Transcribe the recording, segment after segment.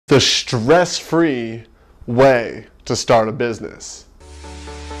the stress-free way to start a business.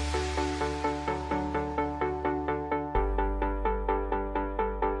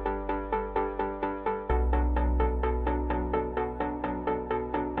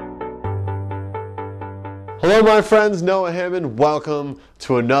 Hello my friends, Noah Hammond. Welcome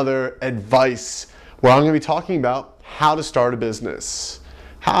to another advice where I'm going to be talking about how to start a business.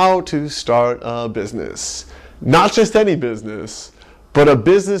 How to start a business. Not just any business, but a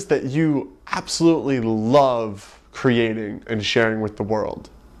business that you absolutely love creating and sharing with the world.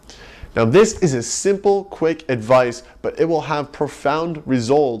 Now this is a simple, quick advice, but it will have profound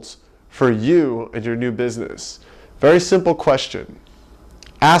results for you and your new business. Very simple question.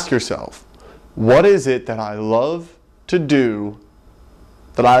 Ask yourself, what is it that I love to do,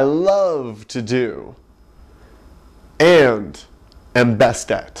 and am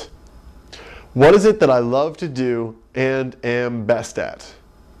best at? What is it that I love to do and am best at?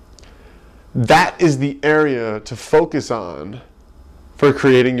 That is the area to focus on for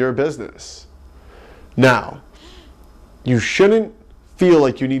creating your business. Now, you shouldn't feel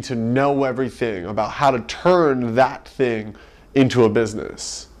like you need to know everything about how to turn that thing into a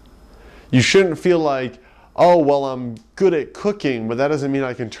business. You shouldn't feel like, oh, well, I'm good at cooking, but that doesn't mean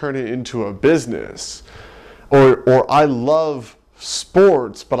I can turn it into a business. Or I love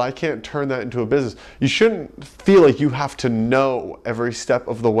sports, but I can't turn that into a business. You shouldn't feel like you have to know every step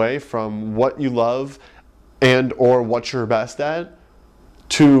of the way from what you love and or what you're best at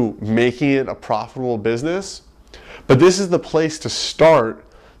to making it a profitable business. But this is the place to start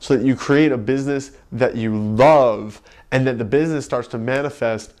so that you create a business that you love and that the business starts to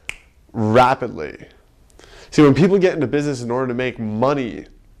manifest rapidly. See, when people get into business in order to make money,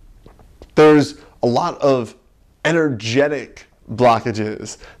 there's a lot of energetic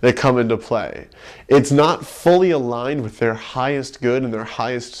blockages that come into play. It's not fully aligned with their highest good and their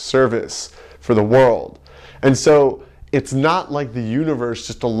highest service for the world. And so it's not like the universe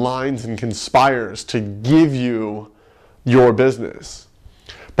just aligns and conspires to give you your business.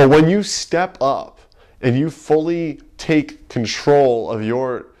 But when you step up and you fully take control of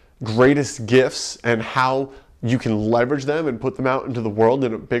your greatest gifts and how you can leverage them and put them out into the world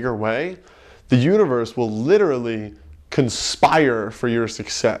in a bigger way, the universe will literally conspire for your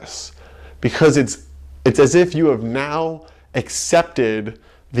success, because it's as if you have now accepted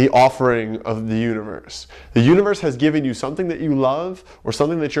the offering of the universe. The universe has given you something that you love or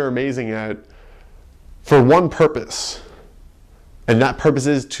something that you're amazing at for one purpose, and that purpose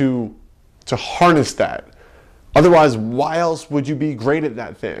is to harness that. Otherwise, why else would you be great at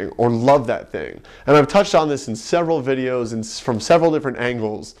that thing or love that thing? And I've touched on this in several videos and from several different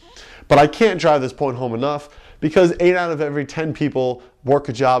angles, but I can't drive this point home enough, because 8 out of every 10 people work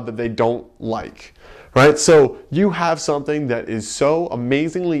a job that they don't like, right? So you have something that is so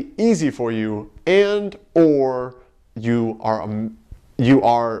amazingly easy for you, and or you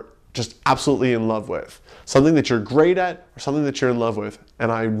are just absolutely in love with. Something that you're great at or something that you're in love with.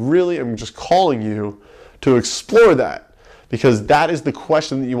 And I really am just calling you to explore that, because that is the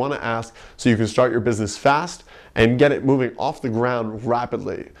question that you want to ask so you can start your business fast and get it moving off the ground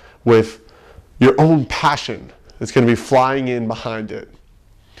rapidly with your own passion that's going to be flying in behind it.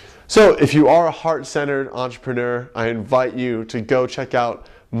 So if you are a heart-centered entrepreneur, I invite you to go check out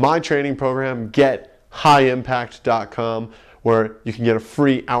my training program, GetHighImpact.com, where you can get a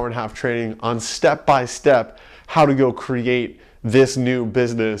free hour-and-a-half training on step-by-step how to go create this new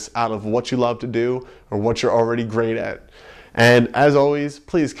business out of what you love to do or what you're already great at. And as always,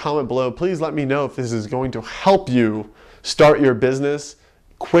 please comment below. Please let me know if this is going to help you start your business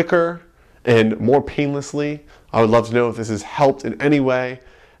quicker and more painlessly. I would love to know if this has helped in any way.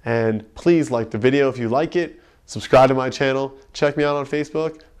 And please like the video if you like it. Subscribe to my channel. Check me out on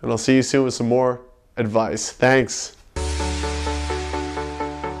Facebook. And I'll see you soon with some more advice. Thanks.